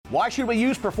Why should we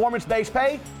use performance-based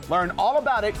pay? Learn all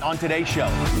about it on today's show.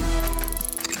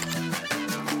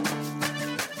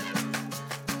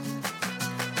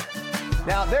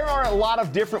 Now, there are a lot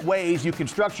of different ways you can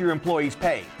structure your employees'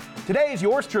 pay. Today is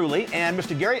yours truly and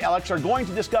Mr. Gary Alex are going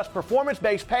to discuss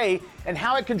performance-based pay and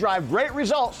how it can drive great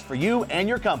results for you and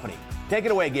your company. Take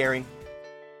it away, Gary.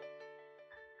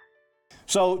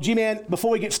 So, G-Man, before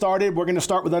we get started, we're going to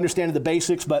start with understanding the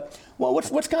basics, but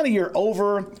what's kind of your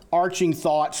overarching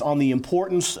thoughts on the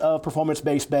importance of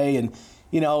performance-based pay, and,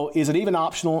 is it even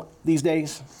optional these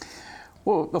days?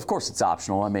 Well, of course it's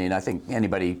optional. I mean, I think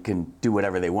anybody can do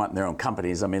whatever they want in their own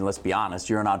companies. I mean, let's be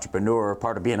honest, you're an entrepreneur.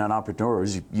 Part of being an entrepreneur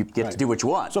is you get to do what you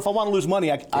want. So if I want to lose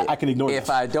money, I can ignore If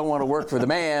I don't want to work for the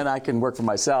man, I can work for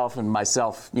myself, and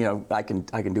myself, I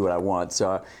can do what I want.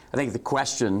 So I think the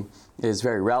question is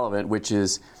very relevant, which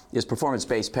is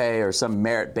performance-based pay or some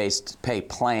merit-based pay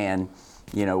plan,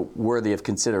 worthy of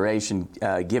consideration,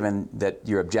 given that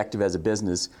your objective as a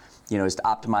business, is to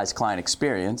optimize client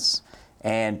experience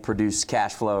and produce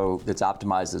cash flow that's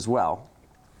optimized as well.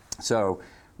 So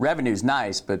revenue's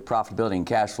nice, but profitability and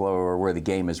cash flow are where the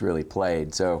game is really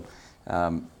played. So,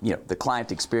 the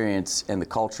client experience and the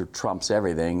culture trumps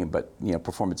everything, but,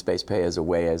 performance-based pay is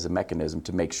a mechanism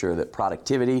to make sure that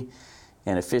productivity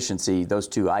and efficiency, those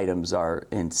two items are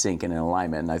in sync and in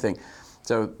alignment. And I think,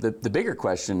 so the bigger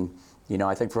question,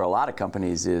 I think for a lot of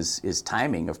companies is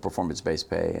timing of performance-based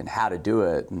pay and how to do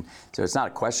it. And so it's not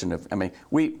a question of,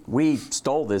 we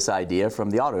stole this idea from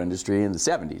the auto industry in the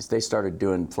 70s. They started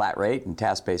doing flat rate and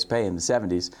task-based pay in the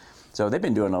 70s. So they've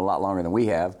been doing it a lot longer than we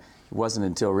have. It wasn't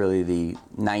until really the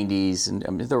 90s, and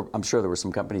I'm sure there were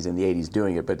some companies in the 80s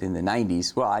doing it, but in the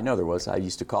 90s, well, I know there was. I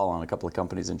used to call on a couple of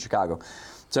companies in Chicago.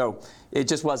 So it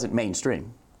just wasn't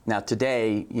mainstream. Now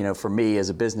today, for me as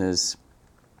a business,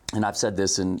 and I've said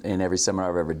this in every seminar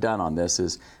I've ever done on this,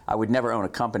 is I would never own a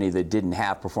company that didn't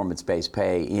have performance-based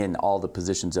pay in all the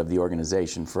positions of the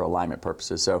organization for alignment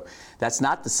purposes. So that's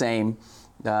not the same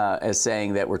as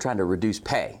saying that we're trying to reduce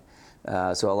pay.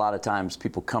 So a lot of times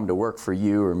people come to work for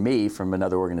you or me from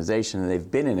another organization, and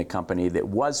they've been in a company that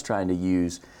was trying to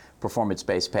use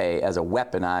performance-based pay as a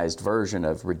weaponized version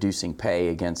of reducing pay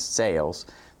against sales.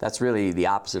 That's really the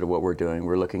opposite of what we're doing.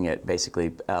 We're looking at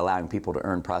basically allowing people to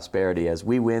earn prosperity. As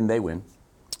we win, they win.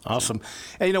 Awesome.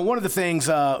 And one of the things,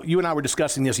 you and I were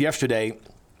discussing this yesterday,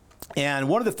 and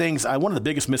one of the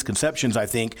biggest misconceptions, I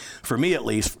think, for me at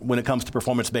least, when it comes to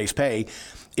performance-based pay,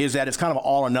 is that it's kind of an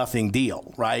all or nothing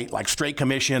deal, right? Like straight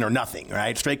commission or nothing,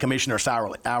 right? Straight commission or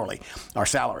salary.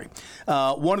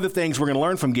 One of the things we're going to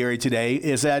learn from Gary today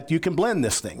is that you can blend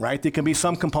this thing, right? There can be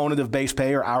some component of base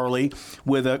pay or hourly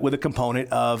with a component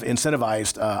of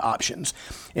incentivized options.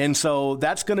 And so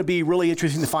that's going to be really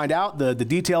interesting to find out the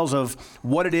details of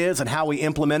what it is and how we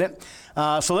implement it.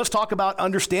 So let's talk about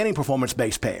understanding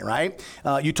performance-based pay, right?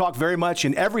 You talk very much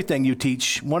in everything you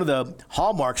teach. One of the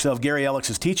hallmarks of Gary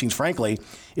Alex's teachings, frankly,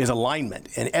 is alignment.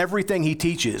 And everything he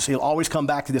teaches, he'll always come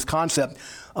back to this concept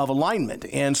of alignment.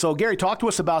 And so, Gary, talk to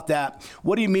us about that.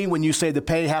 What do you mean when you say the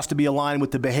pay has to be aligned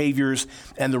with the behaviors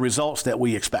and the results that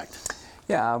we expect?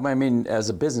 Yeah, I mean, as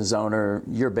a business owner,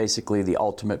 you're basically the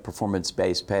ultimate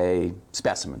performance-based pay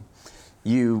specimen.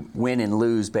 You win and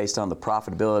lose based on the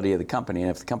profitability of the company,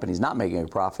 and if the company's not making a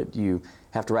profit, you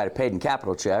have to write a paid in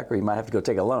capital check, or you might have to go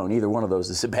take a loan. Either one of those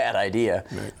is a bad idea.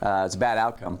 Right. It's a bad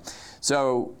outcome.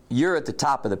 So you're at the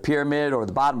top of the pyramid or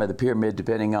the bottom of the pyramid,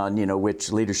 depending on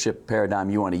which leadership paradigm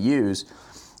you want to use.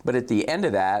 But at the end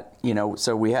of that,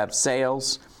 so we have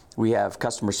sales, we have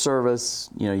customer service,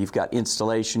 you've got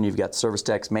installation, you've got service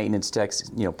techs, maintenance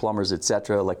techs, plumbers, et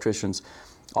cetera, electricians.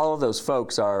 All of those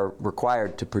folks are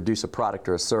required to produce a product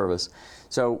or a service.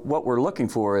 So what we're looking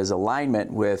for is alignment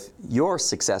with your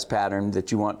success pattern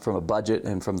that you want from a budget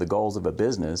and from the goals of a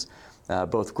business,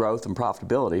 both growth and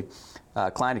profitability,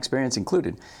 client experience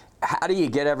included. How do you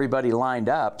get everybody lined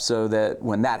up so that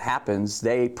when that happens,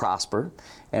 they prosper,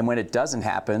 and when it doesn't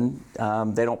happen,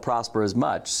 they don't prosper as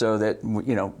much, so that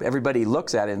everybody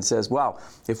looks at it and says, well,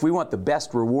 if we want the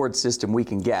best reward system we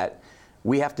can get,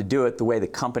 we have to do it the way the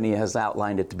company has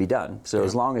outlined it to be done. So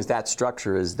as long as that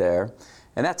structure is there,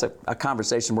 and that's a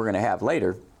conversation we're going to have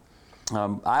later.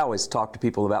 I always talk to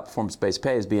people about performance-based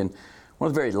pay as being one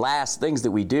of the very last things that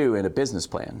we do in a business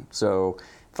plan. So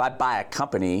if I buy a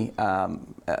company,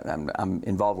 I'm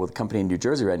involved with a company in New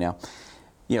Jersey right now,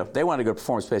 they want to go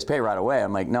performance-based pay right away.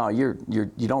 I'm like, no, you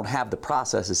don't have the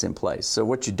processes in place. So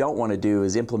what you don't want to do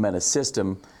is implement a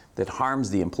system that harms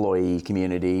the employee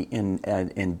community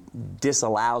and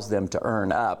disallows them to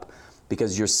earn up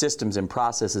because your systems and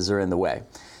processes are in the way.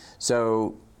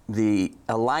 So the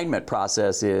alignment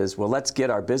process is, well, let's get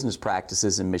our business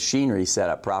practices and machinery set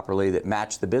up properly that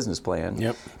match the business plan.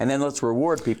 Yep. And then let's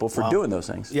reward people for doing those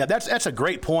things. Yeah, that's a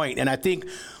great point, and I think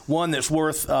one that's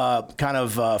worth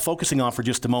focusing on for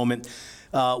just a moment.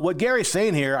 What Gary's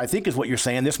saying here, I think, is what you're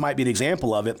saying. This might be an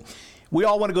example of it. We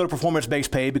all want to go to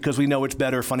performance-based pay because we know it's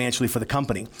better financially for the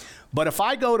company. But if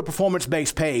I go to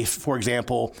performance-based pay, for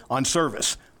example, on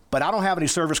service, but I don't have any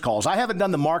service calls, I haven't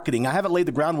done the marketing, I haven't laid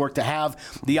the groundwork to have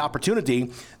the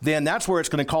opportunity, then that's where it's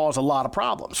going to cause a lot of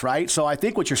problems, right? So I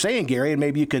think what you're saying, Gary, and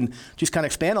maybe you can just kind of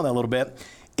expand on that a little bit,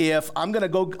 if I'm going to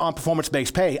go on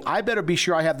performance-based pay, I better be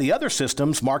sure I have the other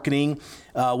systems, marketing,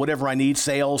 whatever I need,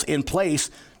 sales, in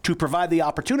place to provide the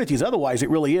opportunities. Otherwise, it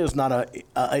really is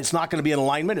it's not going to be in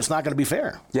alignment. It's not going to be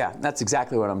fair. Yeah, that's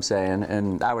exactly what I'm saying,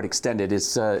 and I would extend it.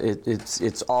 It's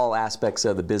all aspects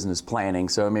of the business planning.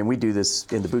 So, I mean, we do this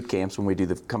in the boot camps when we do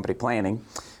the company planning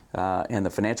and the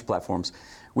financial platforms.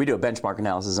 We do a benchmark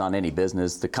analysis on any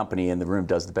business. The company in the room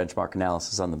does the benchmark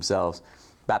analysis on themselves.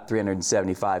 About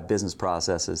 375 business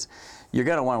processes. You're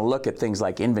going to want to look at things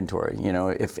like inventory. You know,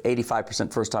 if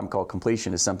 85% first-time call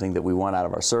completion is something that we want out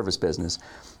of our service business,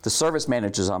 the service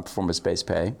manager's on performance-based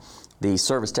pay, the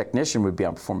service technician would be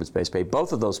on performance-based pay.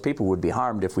 Both of those people would be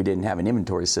harmed if we didn't have an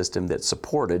inventory system that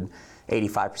supported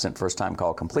 85% first-time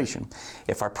call completion.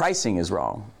 If our pricing is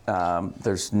wrong,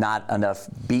 there's not enough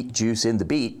beet juice in the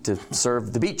beet to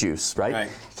serve the beet juice, right?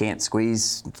 You can't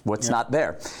squeeze what's not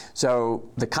there. So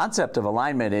the concept of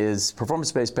alignment is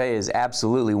performance-based pay is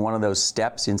absolutely one of those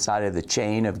steps inside of the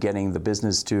chain of getting the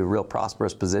business to a real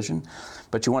prosperous position.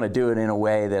 But you want to do it in a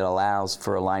way that allows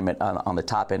for alignment on the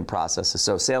top end processes.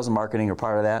 So sales and marketing are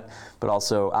part of that, but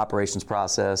also operations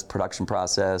process, production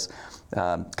process,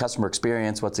 customer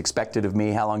experience, what's expected of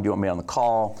me, how long do you want me on the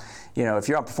call. You know, if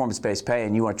you're on performance-based pay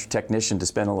and you want your technician to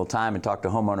spend a little time and talk to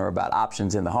a homeowner about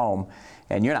options in the home,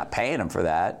 and you're not paying them for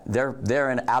that,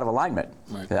 they're out of alignment.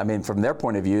 Right. I mean, from their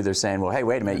point of view, they're saying, well, hey,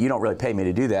 wait a minute, you don't really pay me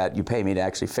to do that. You pay me to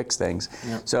actually fix things.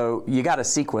 Yep. So you got to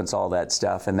sequence all that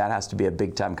stuff, and that has to be a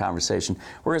big-time conversation.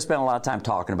 We're going to spend a lot of time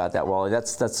talking about that, Wally.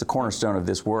 That's the cornerstone of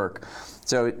this work.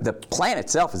 So the plan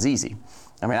itself is easy.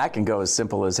 I mean, I can go as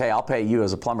simple as, hey, I'll pay you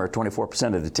as a plumber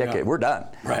 24% of the ticket. Yeah. We're done.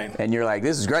 Right. And you're like,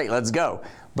 this is great, let's go.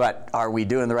 But are we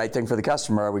doing the right thing for the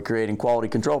customer? Are we creating quality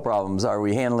control problems? Are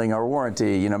we handling our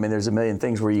warranty? You know, I mean, there's a million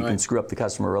things where you can screw up the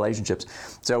customer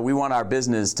relationships. So we want our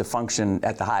business to function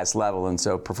at the highest level, and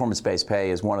so performance-based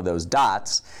pay is one of those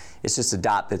dots. It's just a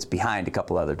dot that's behind a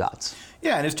couple other dots.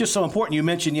 Yeah, and it's just so important. You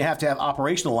mentioned you have to have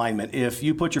operational alignment. If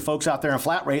you put your folks out there in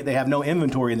flat rate, they have no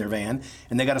inventory in their van,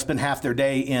 and they got to spend half their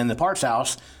day in the parts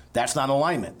house, that's not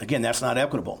alignment. Again, that's not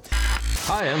equitable.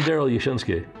 Hi, I'm Daryl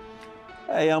Yashinsky.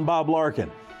 Hey, I'm Bob Larkin.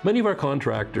 Many of our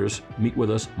contractors meet with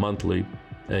us monthly,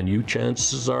 and you,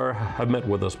 chances are, have met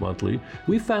with us monthly.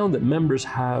 We found that members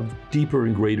have deeper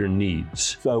and greater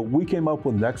needs. So we came up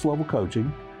with Next Level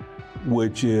Coaching,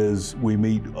 which is we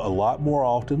meet a lot more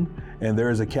often, and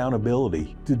there is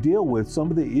accountability to deal with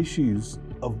some of the issues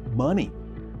of money,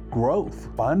 growth,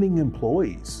 finding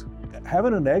employees,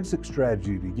 having an exit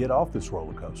strategy to get off this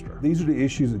roller coaster. These are the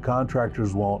issues that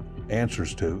contractors want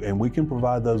answers to, and we can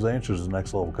provide those answers in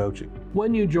Next Level Coaching.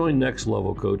 When you join Next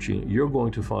Level Coaching, you're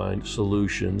going to find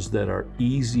solutions that are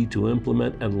easy to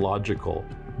implement and logical.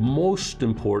 Most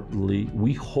importantly,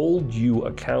 we hold you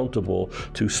accountable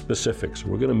to specifics.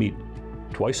 We're going to meet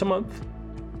twice a month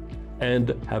and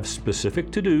have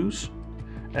specific to-dos.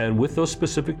 And with those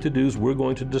specific to-dos, we're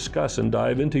going to discuss and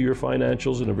dive into your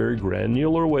financials in a very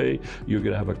granular way. You're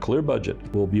going to have a clear budget.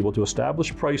 We'll be able to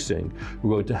establish pricing. We're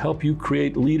going to help you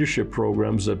create leadership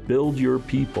programs that build your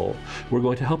people. We're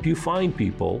going to help you find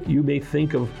people. You may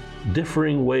think of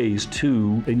differing ways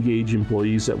to engage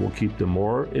employees that will keep them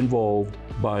more involved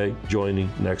by joining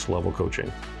Next Level Coaching.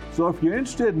 So if you're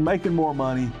interested in making more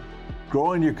money,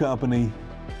 growing your company,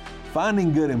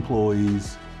 finding good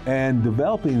employees, and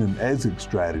developing an exit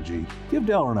strategy, give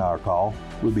Daryl and I a call.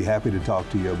 We'd be happy to talk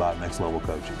to you about Next Level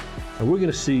Coaching. And we're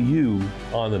going to see you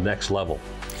on the next level.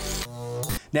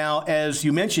 Now, as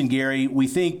you mentioned, Gary, we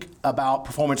think about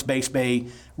performance-based pay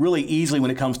really easily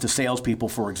when it comes to salespeople,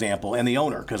 for example, and the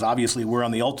owner, because obviously we're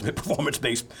on the ultimate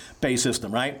performance-based pay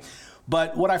system, right?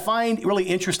 But what I find really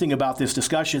interesting about this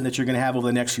discussion that you're going to have over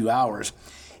the next few hours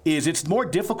is it's more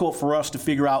difficult for us to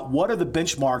figure out what are the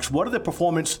benchmarks, what are the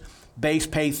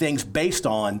performance-based pay things based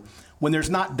on when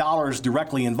there's not dollars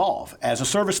directly involved as a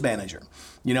service manager,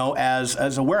 you know, as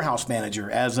a warehouse manager,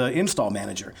 as an install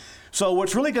manager. So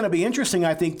what's really going to be interesting,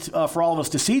 I think, for all of us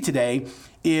to see today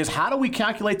is how do we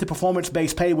calculate the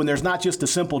performance-based pay when there's not just a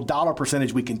simple dollar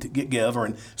percentage we can give or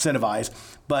incentivize,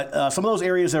 but some of those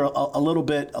areas are a little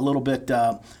bit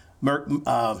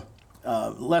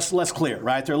less clear,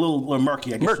 right? They're a little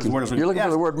murky, I guess. Murky. You're looking for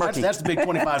the word murky. That's the big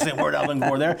 25-cent word I'm looking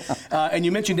for there. And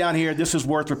you mentioned down here, this is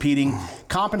worth repeating,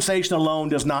 compensation alone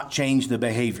does not change the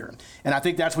behavior. And I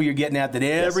think that's what you're getting at, that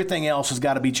everything else has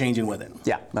got to be changing with it.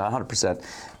 Yeah, 100%.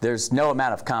 There's no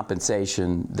amount of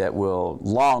compensation that will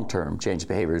long-term change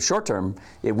behavior. Short-term,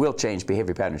 it will change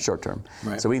behavior patterns short-term.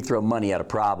 Right. So we can throw money at a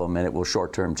problem and it will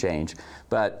short-term change.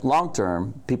 But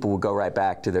long-term, people will go right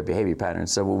back to their behavior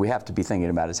patterns. So what we have to be thinking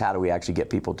about is how do we actually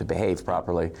get people to behave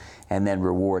properly and then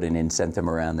reward and incent them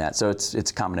around that. So it's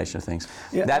a combination of things.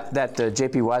 Yeah. That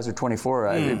JP Weiser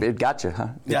 24, it got you, huh?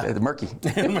 Yeah. Murky.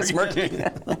 It's murky.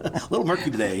 A little murky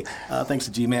today, thanks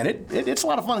to G-Man. It's a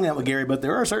lot of fun that with Gary, but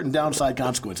there are certain downside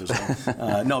consequences.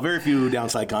 No, very few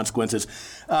downside consequences.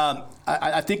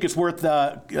 I think it's worth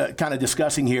kind of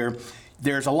discussing here.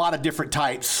 There's a lot of different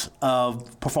types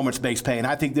of performance-based pay, and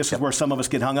I think this is where some of us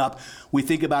get hung up. We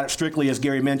think about it strictly, as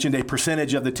Gary mentioned, a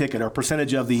percentage of the ticket or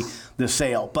percentage of the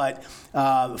sale. But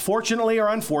fortunately or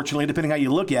unfortunately, depending how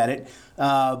you look at it,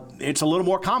 it's a little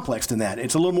more complex than that.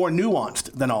 It's a little more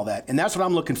nuanced than all that. And that's what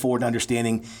I'm looking forward to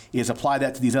understanding is apply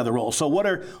that to these other roles. So what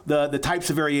are the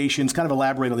types of variations? Kind of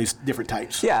elaborate on these different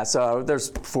types. Yeah, so there's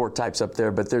 4 types up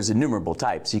there, but there's innumerable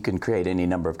types. You can create any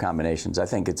number of combinations. I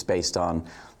think it's based on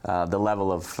the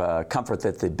level of comfort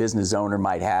that the business owner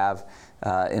might have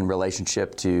in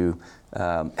relationship to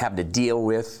having to deal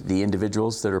with the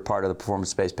individuals that are part of the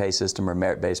performance-based pay system or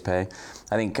merit-based pay.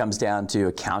 I think it comes down to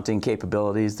accounting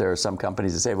capabilities. There are some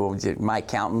companies that say, well, my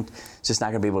accountant is just not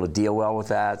going to be able to deal well with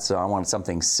that, so I want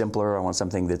something simpler. I want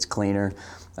something that's cleaner.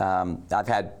 I've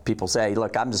had people say,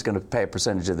 look, I'm just going to pay a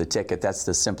percentage of the ticket. That's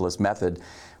the simplest method.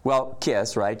 Well,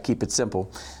 KISS, right? Keep it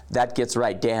simple. That gets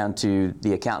right down to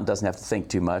the accountant doesn't have to think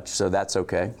too much, so that's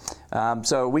okay.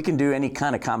 So we can do any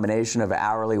kind of combination of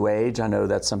hourly wage. I know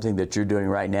that's something that you're doing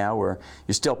right now where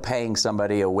you're still paying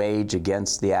somebody a wage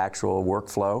against the actual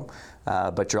workflow,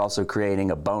 but you're also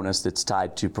creating a bonus that's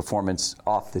tied to performance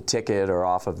off the ticket or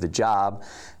off of the job.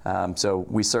 So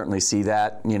we certainly see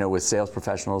that, with sales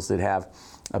professionals that have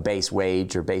a base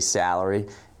wage or base salary,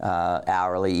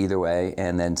 hourly either way,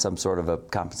 and then some sort of a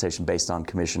compensation based on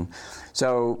commission.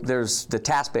 So there's the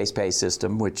task-based pay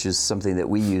system, which is something that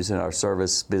we use in our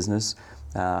service business.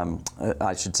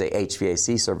 I should say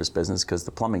HVAC service business, because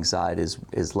the plumbing side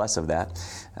is less of that.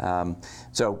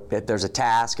 So there's a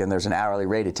task and there's an hourly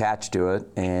rate attached to it,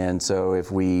 and so if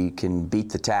we can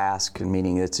beat the task,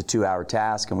 meaning it's a 2-hour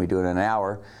task and we do it in an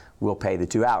hour, we'll pay the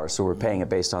 2 hours. So we're paying it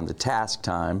based on the task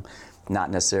time,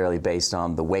 not necessarily based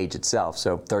on the wage itself.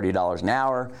 So $30 an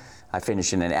hour, I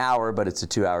finish in an hour, but it's a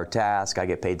 2-hour task. I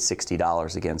get paid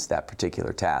 $60 against that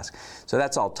particular task. So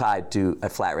that's all tied to a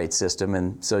flat rate system,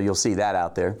 and so you'll see that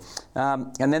out there.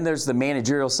 And then there's the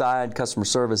managerial side, customer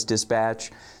service,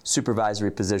 dispatch,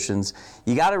 supervisory positions.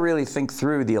 You got to really think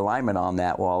through the alignment on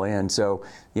that, Wally. And so,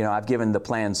 I've given the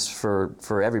plans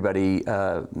for everybody,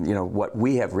 what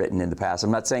we have written in the past.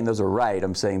 I'm not saying those are right.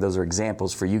 I'm saying those are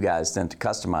examples for you guys then to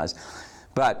customize.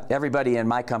 But everybody in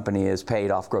my company is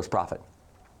paid off gross profit.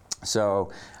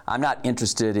 So I'm not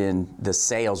interested in the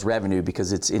sales revenue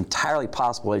because it's entirely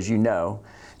possible, as you know,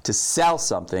 to sell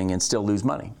something and still lose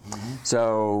money. Mm-hmm.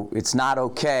 So it's not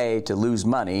okay to lose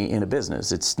money in a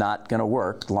business. It's not going to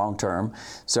work long term.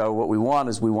 So what we want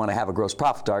is we want to have a gross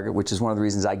profit target, which is one of the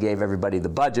reasons I gave everybody the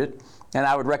budget. And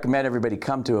I would recommend everybody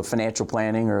come to a financial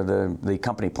planning or the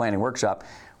company planning workshop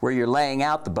where you're laying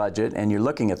out the budget and you're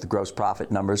looking at the gross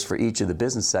profit numbers for each of the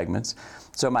business segments.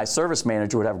 So my service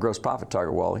manager would have a gross profit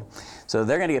target, Wally. So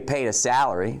they're going to get paid a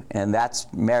salary, and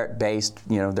that's merit-based.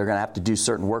 They're going to have to do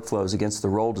certain workflows against the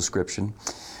role description.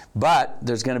 But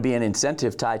there's going to be an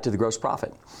incentive tied to the gross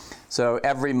profit. So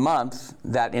every month,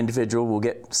 that individual will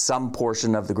get some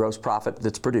portion of the gross profit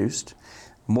that's produced.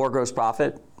 More gross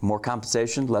profit, more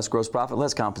compensation, less gross profit,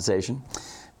 less compensation.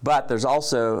 But there's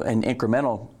also an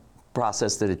incremental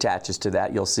process that attaches to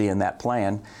that, you'll see in that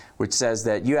plan, which says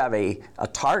that you have a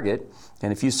target,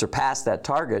 and if you surpass that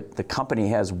target, the company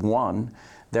has won.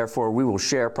 Therefore, we will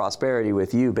share prosperity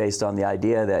with you based on the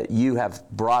idea that you have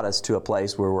brought us to a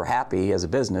place where we're happy as a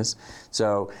business.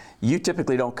 So you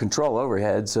typically don't control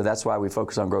overhead, so that's why we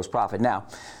focus on gross profit. Now,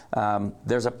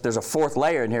 there's a fourth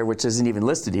layer in here which isn't even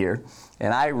listed here,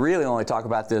 and I really only talk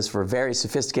about this for very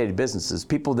sophisticated businesses,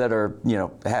 people that are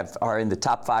in the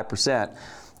top 5%.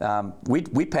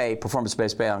 We pay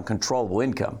performance-based pay on controllable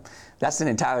income. That's an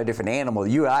entirely different animal.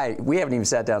 We haven't even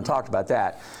sat down and talked about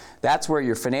that. That's where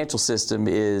your financial system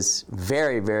is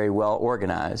very, very well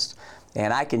organized.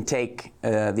 And I can take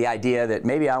the idea that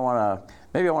maybe I want to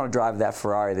maybe I want to drive that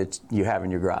Ferrari that you have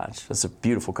in your garage. That's a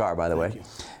beautiful car, by the way.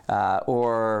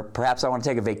 Or perhaps I want to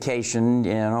take a vacation,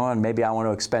 and maybe I want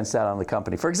to expense that on the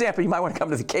company. For example, you might want to come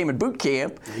to the Cayman Boot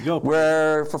Camp,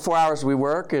 where for 4 hours we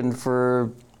work and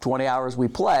for 20 hours we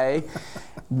play.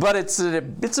 But it's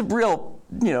a real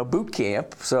boot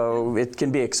camp, so it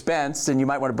can be expensed, and you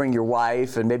might want to bring your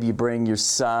wife, and maybe you bring your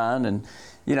son, and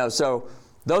so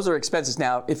those are expenses.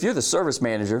 Now, if you're the service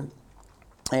manager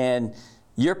and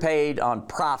you're paid on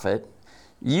profit,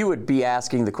 you would be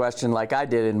asking the question like I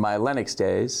did in my Lennox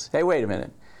days. Hey, wait a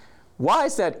minute. Why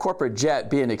is that corporate jet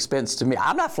being expensed to me?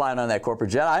 I'm not flying on that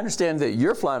corporate jet. I understand that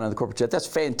you're flying on the corporate jet. That's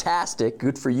fantastic.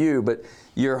 Good for you. But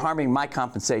you're harming my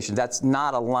compensation. That's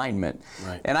not alignment.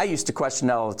 Right. And I used to question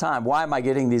that all the time. Why am I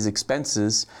getting these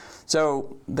expenses?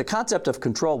 So the concept of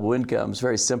controllable income is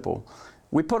very simple.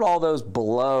 We put all those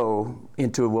below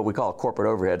into what we call a corporate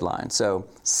overhead line. So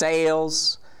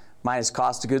sales minus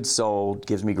cost of goods sold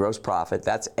gives me gross profit.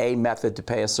 That's a method to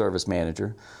pay a service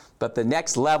manager. But the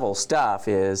next level stuff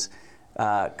is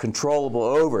controllable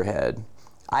overhead,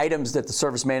 items that the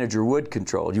service manager would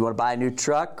control. You want to buy a new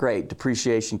truck? Great,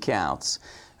 depreciation counts.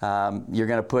 You're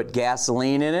going to put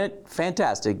gasoline in it?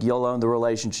 Fantastic. You'll own the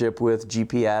relationship with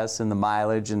GPS and the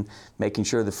mileage and making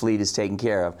sure the fleet is taken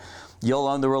care of. You'll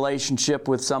own the relationship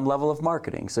with some level of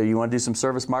marketing. So you want to do some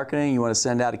service marketing, you want to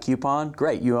send out a coupon?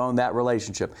 Great, you own that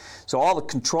relationship. So all the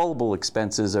controllable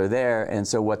expenses are there, and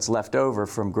so what's left over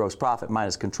from gross profit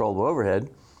minus controllable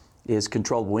overhead is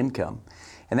controllable income.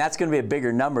 And that's going to be a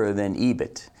bigger number than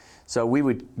EBIT. So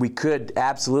we could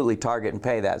absolutely target and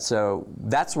pay that. So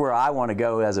that's where I want to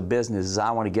go as a business, is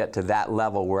I want to get to that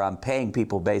level where I'm paying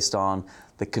people based on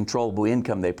the controllable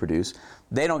income they produce.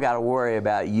 They don't got to worry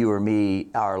about you or me,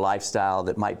 our lifestyle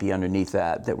that might be underneath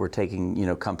that we're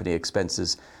taking, company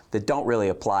expenses that don't really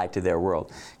apply to their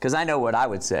world. Because I know what I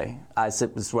would say. This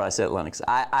is what I said at Lennox.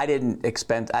 I didn't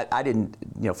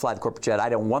fly the corporate jet. I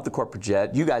don't want the corporate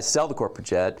jet. You guys sell the corporate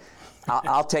jet.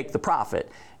 I'll take the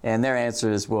profit. And their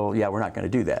answer is, well, yeah, we're not going to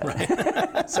do that.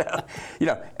 Right. So,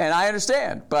 and I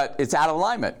understand, but it's out of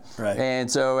alignment. Right. And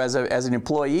so as an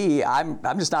employee, I'm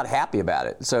just not happy about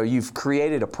it. So you've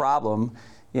created a problem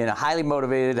in a highly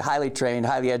motivated, highly trained,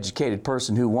 highly educated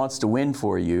person who wants to win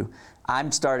for you.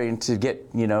 I'm starting to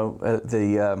get,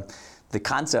 the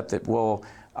concept that, well,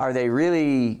 do they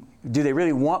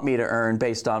really want me to earn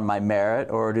based on my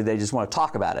merit, or do they just want to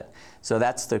talk about it? So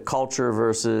that's the culture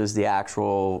versus the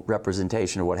actual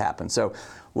representation of what happens. So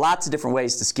lots of different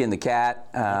ways to skin the cat,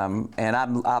 and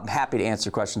I'm happy to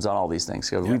answer questions on all these things.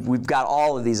 So we've got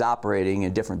all of these operating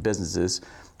in different businesses,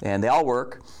 and they all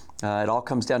work. It all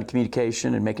comes down to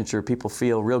communication and making sure people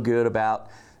feel real good about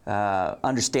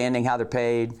understanding how they're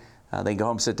paid. They can go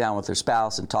home, sit down with their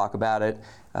spouse and talk about it,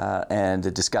 and the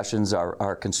discussions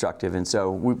are constructive. And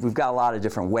so we've got a lot of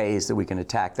different ways that we can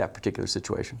attack that particular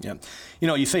situation. Yeah.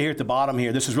 You say here at the bottom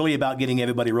here, this is really about getting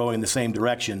everybody rowing in the same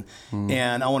direction.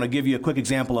 And I want to give you a quick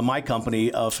example in my company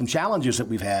of some challenges that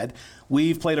we've had.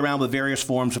 We've played around with various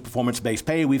forms of performance-based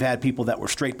pay. We've had people that were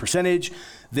straight percentage.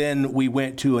 Then we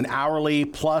went to an hourly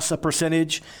plus a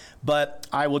percentage. But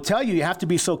I will tell you, you have to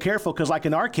be so careful, because like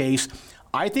in our case,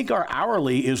 I think our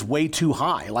hourly is way too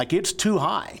high. Like, it's too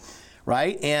high,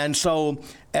 right? And so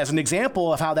as an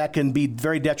example of how that can be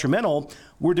very detrimental,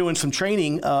 we're doing some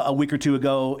training a week or two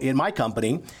ago in my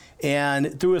company,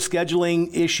 and through a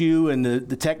scheduling issue and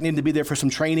the tech needed to be there for some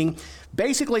training,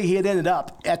 basically he had ended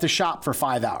up at the shop for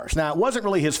 5 hours. Now, it wasn't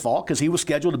really his fault, because he was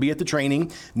scheduled to be at the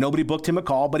training. Nobody booked him a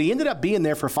call, but he ended up being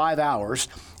there for 5 hours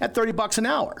at $30 an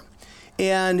hour.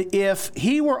 And if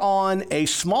he were on a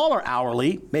smaller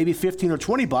hourly, maybe 15 or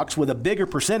 20 bucks with a bigger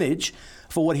percentage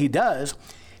for what he does,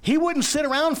 he wouldn't sit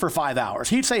around for 5 hours.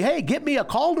 He'd say, hey, get me a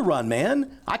call to run,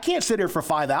 man. I can't sit here for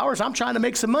 5 hours. I'm trying to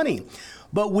make some money.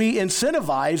 But we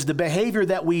incentivize the behavior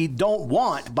that we don't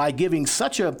want by giving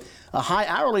such a high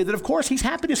hourly that, of course, he's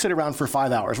happy to sit around for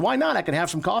 5 hours. Why not? I can have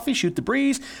some coffee, shoot the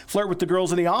breeze, flirt with the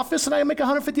girls in the office, and I can make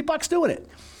 $150 doing it.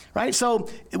 Right? So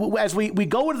as we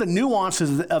go into the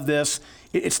nuances of this,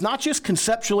 it's not just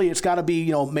conceptually, it's got to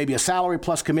be, maybe a salary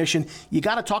plus commission. You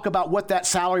got to talk about what that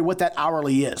salary, what that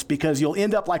hourly is, because you'll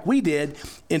end up like we did,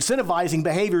 incentivizing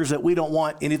behaviors that we don't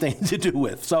want anything to do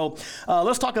with. So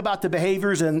let's talk about the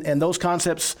behaviors and those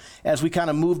concepts as we kind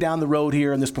of move down the road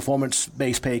here in this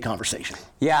performance-based pay conversation.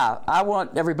 Yeah, I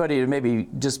want everybody to maybe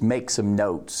just make some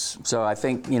notes. So I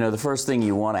think, the first thing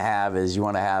you want to have is you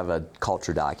want to have a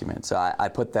culture document. So I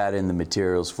put that in the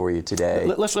materials for you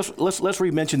today. Let's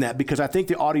re-mention that, because I think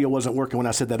the audio wasn't working when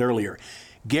I said that earlier.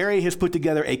 Gary has put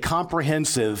together a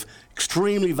comprehensive,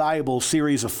 extremely valuable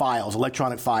series of files,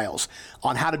 electronic files,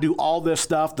 on how to do all this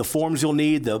stuff, the forms you'll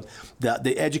need,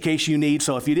 the education you need.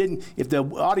 So if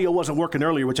the audio wasn't working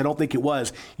earlier, which I don't think it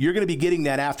was, you're going to be getting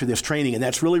that after this training, and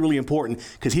that's really, really important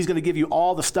because he's going to give you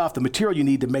all the stuff, the material you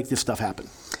need to make this stuff happen.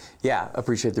 Yeah,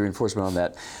 appreciate the reinforcement on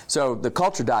that. So the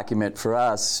culture document for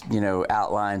us,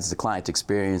 outlines the client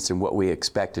experience and what we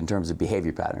expect in terms of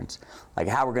behavior patterns, like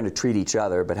how we're going to treat each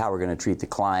other, but how we're going to treat the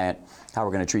client, how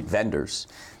we're going to treat vendors,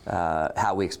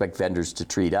 how we expect vendors to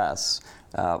treat us.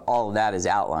 All of that is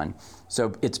outlined.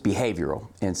 So it's behavioral,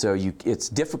 and so it's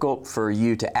difficult for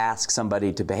you to ask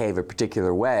somebody to behave a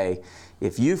particular way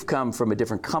if you've come from a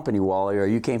different company, Wally, or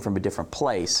you came from a different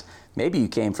place. Maybe you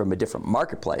came from a different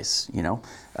marketplace.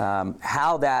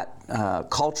 How that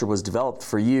culture was developed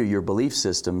for you, your belief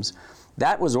systems,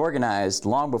 that was organized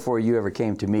long before you ever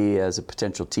came to me as a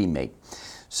potential teammate.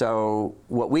 So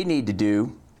what we need to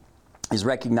do is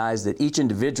recognize that each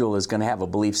individual is going to have a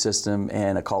belief system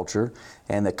and a culture,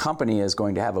 and the company is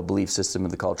going to have a belief system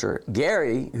and the culture.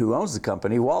 Gary, who owns the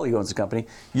company, Wally, who owns the company,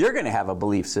 you're going to have a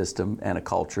belief system and a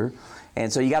culture.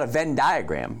 And so you got a Venn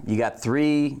diagram. You got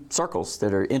 3 circles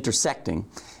that are intersecting.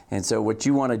 And so what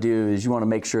you want to do is you want to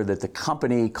make sure that the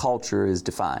company culture is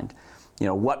defined.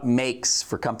 What makes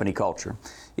for company culture?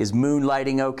 Is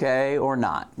moonlighting okay or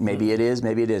not? Maybe it is,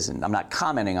 maybe it isn't. I'm not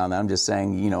commenting on that. I'm just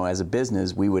saying, as a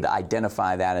business, we would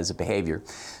identify that as a behavior.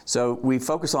 So we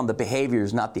focus on the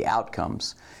behaviors, not the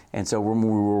outcomes. And so when we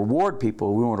reward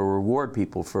people, we want to reward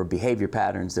people for behavior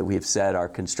patterns that we have said are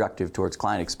constructive towards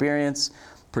client experience,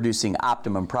 producing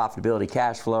optimum profitability,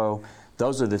 cash flow.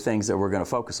 Those are the things that we're going to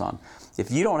focus on.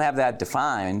 If you don't have that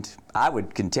defined, I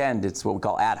would contend it's what we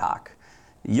call ad hoc.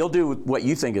 You'll do what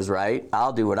you think is right.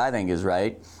 I'll do what I think is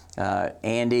right.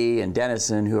 Andy and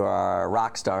Dennison, who are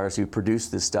rock stars who produce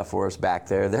this stuff for us back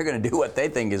there, they're going to do what they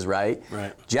think is right.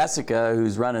 Jessica,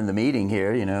 who's running the meeting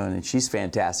here, and she's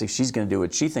fantastic. She's going to do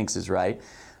what she thinks is right.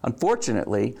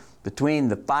 Unfortunately, between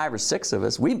the 5 or 6 of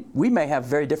us, we may have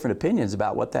very different opinions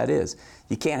about what that is.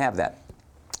 You can't have that.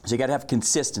 So you got to have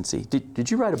consistency. Did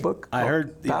you write a book? I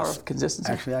heard Power of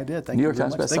Consistency. Actually, I did. Thank New you York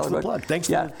very Times much. Thanks bestseller for the book. plug. Thanks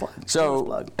for the plug.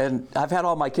 So, and I've had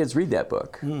all my kids read that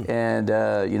book, and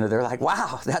they're like,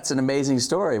 "Wow, that's an amazing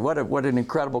story. What an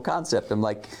incredible concept." I'm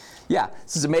like, yeah,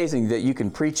 this is amazing that you can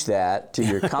preach that to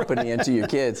your company and to your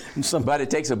kids, but it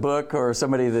takes a book or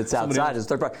somebody that's outside as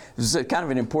third party. This is kind of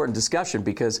an important discussion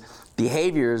because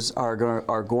behaviors are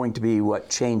going to be what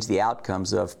change the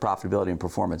outcomes of profitability and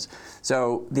performance.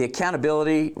 So the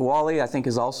accountability, Wally, I think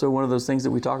is also one of those things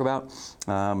that we talk about.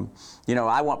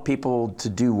 I want people to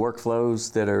do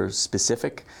workflows that are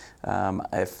specific.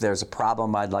 If there's a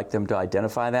problem, I'd like them to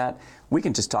identify that. We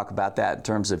can just talk about that in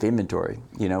terms of inventory.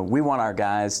 We want our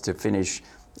guys to finish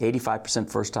 85%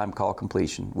 first-time call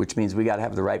completion, which means we got to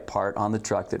have the right part on the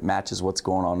truck that matches what's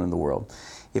going on in the world.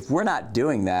 If we're not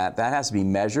doing that, that has to be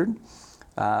measured.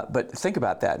 But think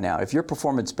about that now. If you're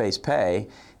performance-based pay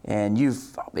and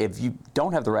if you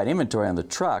don't have the right inventory on the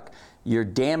truck, you're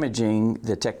damaging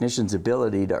the technician's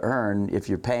ability to earn if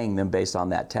you're paying them based on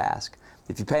that task.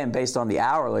 If you pay them based on the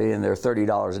hourly and they're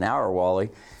 $30 an hour, Wally,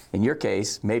 in your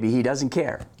case, maybe he doesn't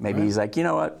care. Maybe he's like, you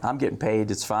know what, I'm getting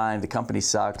paid, it's fine, the company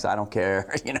sucks, I don't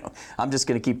care, I'm just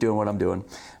gonna keep doing what I'm doing.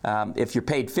 If you're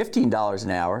paid $15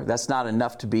 an hour, that's not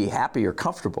enough to be happy or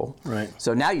comfortable.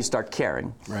 So now you start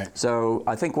caring. So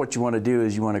I think what you wanna do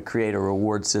is you wanna create a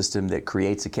reward system that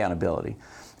creates accountability.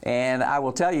 And I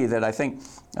will tell you that I think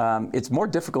it's more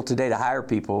difficult today to hire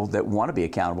people that wanna be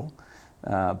accountable.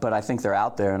 But I think they're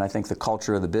out there, and I think the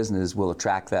culture of the business will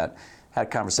attract that. Had a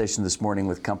conversation this morning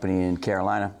with a company in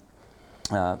Carolina,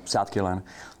 South Carolina,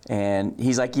 and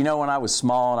he's like, when I was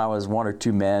small and I was 1 or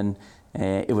 2 men,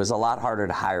 it was a lot harder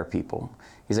to hire people.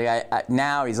 He's like,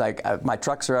 now he's like, my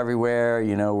trucks are everywhere,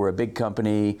 we're a big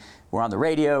company, we're on the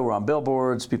radio, we're on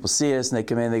billboards, people see us and they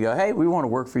come in and they go, hey, we want to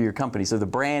work for your company. So the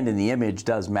brand and the image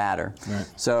does matter.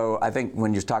 So I think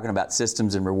when you're talking about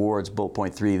systems and rewards, bullet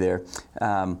point 3 there,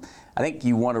 I think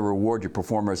you want to reward your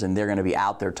performers and they're going to be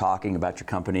out there talking about your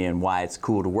company and why it's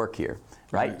cool to work here,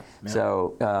 right?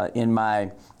 So in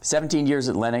my 17 years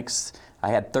at Lennox, I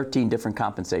had 13 different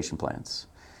compensation plans.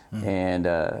 And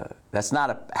that's not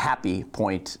a happy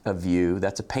point of view,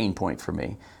 that's a pain point for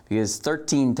me. Because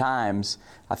 13 times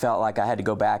I felt like I had to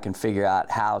go back and figure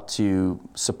out how to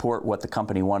support what the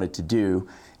company wanted to do.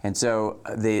 And so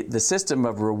the system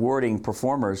of rewarding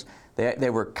performers, they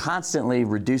were constantly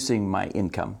reducing my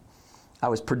income. I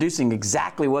was producing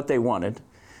exactly what they wanted,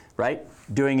 right?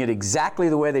 Doing it exactly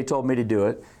the way they told me to do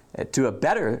it, to a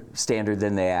better standard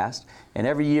than they asked. And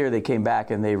every year they came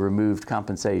back and they removed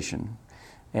compensation.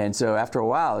 And so after a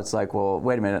while, it's like, well,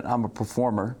 wait a minute, I'm a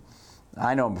performer.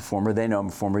 I know I'm a performer, they know I'm a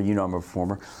performer, you know I'm a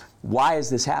performer. Why is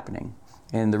this happening?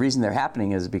 And the reason they're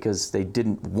happening is because they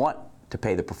didn't want to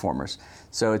pay the performers.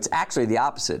 So it's actually the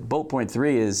opposite. Bullet point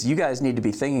 3 is you guys need to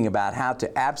be thinking about how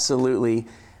to absolutely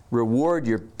reward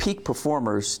your peak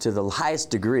performers to the highest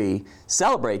degree,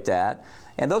 celebrate that,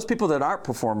 and those people that aren't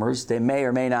performers, they may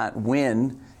or may not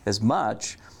win as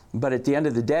much, but at the end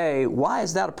of the day, why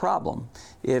is that a problem?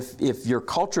 If your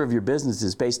culture of your business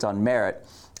is based on merit,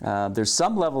 there's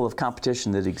some level of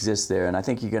competition that exists there, and I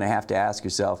think you're going to have to ask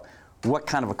yourself, what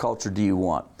kind of a culture do you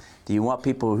want? Do you want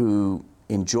people who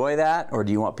enjoy that, or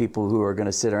do you want people who are going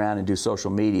to sit around and do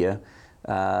social media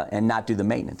and not do the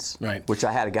maintenance? Right. Which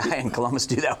I had a guy in Columbus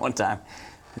do that one time.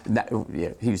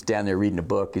 He was down there reading a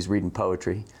book, he's reading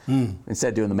poetry, instead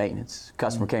of doing the maintenance.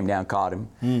 Customer came down, caught him,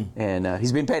 and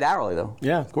he's being paid hourly though.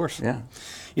 Yeah, of course. Yeah.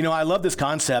 You know, I love this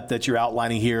concept that you're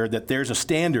outlining here, that there's a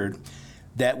standard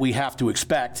that we have to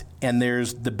expect, and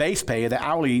there's the base pay, the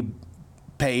hourly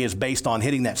pay is based on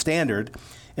hitting that standard,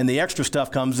 and the extra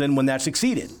stuff comes in when that's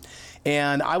exceeded.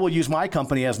 And I will use my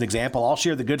company as an example. I'll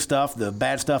share the good stuff, the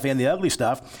bad stuff, and the ugly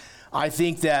stuff. I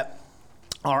think that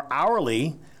our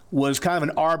hourly was kind of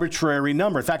an arbitrary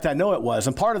number. In fact, I know it was.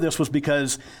 And part of this was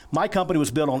because my company was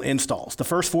built on installs. The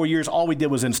first 4 years, all we did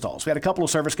was installs. We had a couple of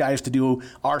service guys to do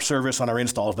our service on our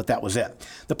installs, but that was it.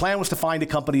 The plan was to find a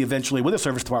company eventually with a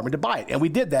service department to buy it. And we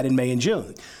did that in May and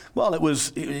June. Well, it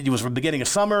was the beginning of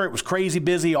summer. It was crazy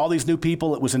busy, all these new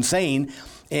people. It was insane.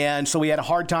 And so we had a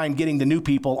hard time getting the new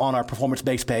people on our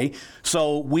performance-based pay.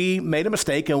 So we made a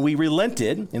mistake and we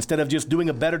relented. Instead of just doing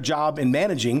a better job in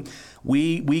managing,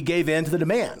 we gave in to the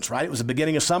demands, right? It was the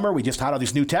beginning of summer. We just hired all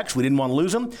these new techs. We didn't want to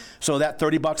lose them. So that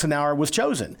 $30 an hour was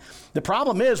chosen. The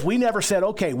problem is we never said,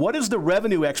 okay, what is the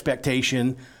revenue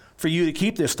expectation for you to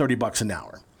keep this $30 an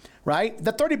hour? Right?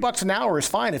 The $30 an hour is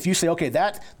fine if you say, okay,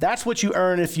 that's what you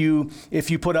earn if you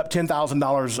put up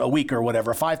 $10,000 a week or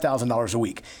whatever, $5,000 a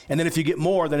week. And then if you get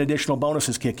more, then additional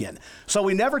bonuses kick in. So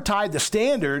we never tied the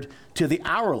standard to the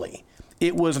hourly.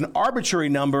 It was an arbitrary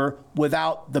number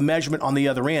without the measurement on the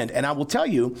other end. And I will tell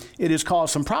you, it has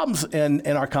caused some problems in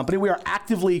our company. We are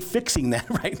actively fixing that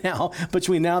right now.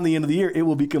 Between now and the end of the year, it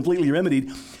will be completely remedied.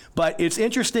 But it's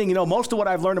interesting, you know, most of what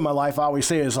I've learned in my life, I always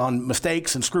say, is on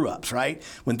mistakes and screw-ups, right?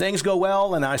 When things go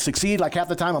well and I succeed, like half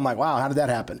the time, I'm like, wow, how did that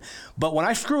happen? But when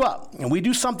I screw up and we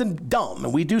do something dumb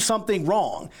and we do something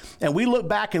wrong and we look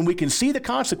back and we can see the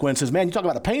consequences, man, you talk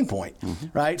about a pain point,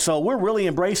 right? So we're really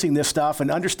embracing this stuff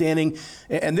and understanding,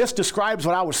 and this describes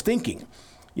what I was thinking.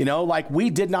 You know, like we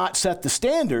did not set the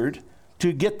standard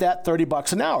to get that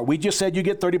 $30 an hour. We just said you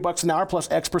get $30 an hour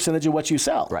plus X percentage of what you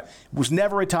sell. Right. It was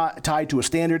never tied to a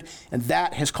standard, and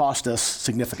that has cost us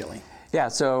significantly. Yeah,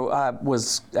 so I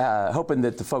was hoping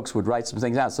that the folks would write some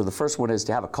things out. So the first one is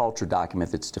to have a culture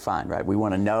document that's defined, right? We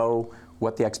want to know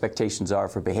what the expectations are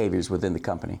for behaviors within the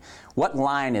company. What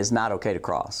line is not okay to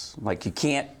cross? Like you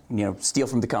can't, steal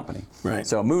from the company. Right.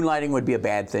 So moonlighting would be a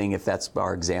bad thing if that's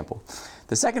our example.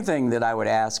 The second thing that I would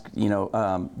ask,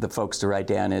 the folks to write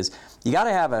down is you got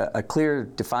to have a clear,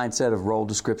 defined set of role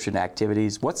description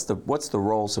activities. What's the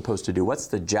role supposed to do? What's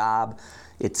the job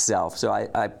itself? So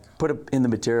I put it in the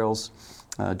materials.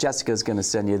 Jessica's going to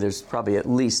send you. There's probably at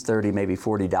least 30, maybe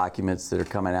 40 documents that are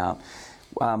coming out.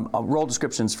 Role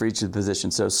descriptions for each of the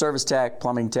positions. So service tech,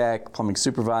 plumbing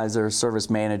supervisor, service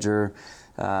manager,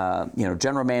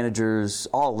 general managers,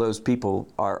 all those people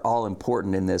are all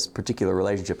important in this particular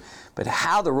relationship. But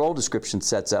how the role description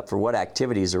sets up for what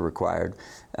activities are required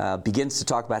begins to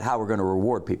talk about how we're going to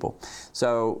reward people.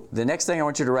 So the next thing I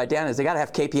want you to write down is they got to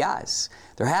have KPIs.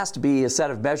 There has to be a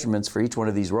set of measurements for each one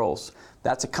of these roles.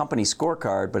 That's a company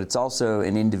scorecard, but it's also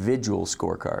an individual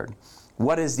scorecard.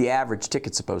 What is the average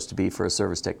ticket supposed to be for a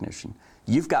service technician?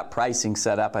 You've got pricing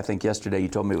set up. I think yesterday you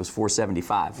told me it was $475.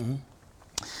 Mm-hmm.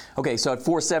 Okay, so at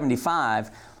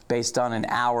 $475, based on an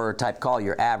hour type call,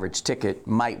 your average ticket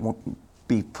might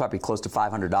be probably close to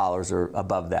 $500 or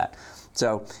above that.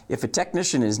 So if a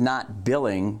technician is not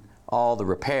billing all the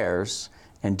repairs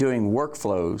and doing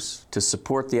workflows to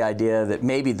support the idea that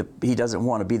maybe he doesn't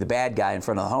want to be the bad guy in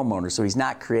front of the homeowner, so he's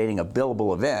not creating a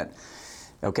billable event,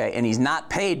 okay, and he's not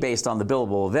paid based on the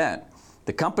billable event,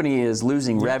 the company is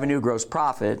losing revenue, gross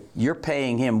profit, you're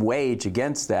paying him wage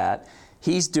against that.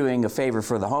 He's doing a favor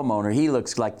for the homeowner. He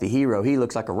looks like the hero. He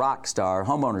looks like a rock star.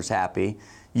 Homeowner's happy.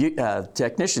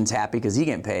 Technician's happy because he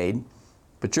getting paid,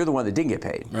 but you're the one that didn't get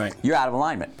paid. Right. You're out of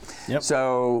alignment. Yep.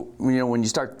 So when you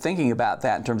start thinking about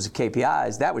that in terms of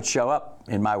KPIs, that would show up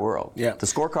in my world. Yeah. The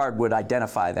scorecard would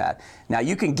identify that. Now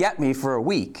you can get me for a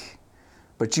week,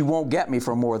 but you won't get me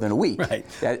for more than a week. Right.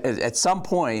 At some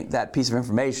point, that piece of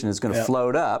information is going to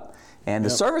float up. And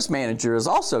the service manager is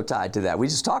also tied to that. We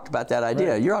just talked about that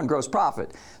idea. You're on gross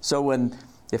profit. So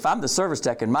if I'm the service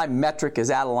tech and my metric is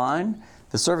out of line,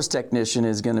 the service technician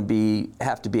is going to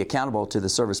have to be accountable to the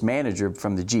service manager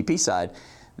from the GP side.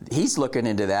 He's looking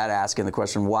into that, asking the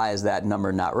question, why is that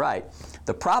number not right?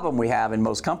 The problem we have in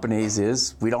most companies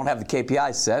is we don't have the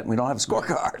KPIs set and we don't have a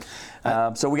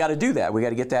scorecard. So we got to do that. We got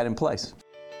to get that in place.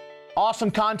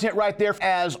 Awesome content right there,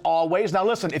 as always. Now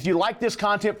listen, if you like this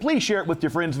content, please share it with your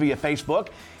friends via Facebook.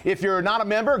 If you're not a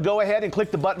member, go ahead and click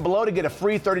the button below to get a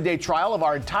free 30-day trial of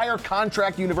our entire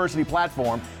Contract University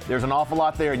platform. There's an awful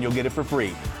lot there, and you'll get it for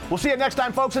free. We'll see you next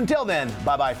time, folks. Until then,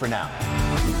 bye-bye for now.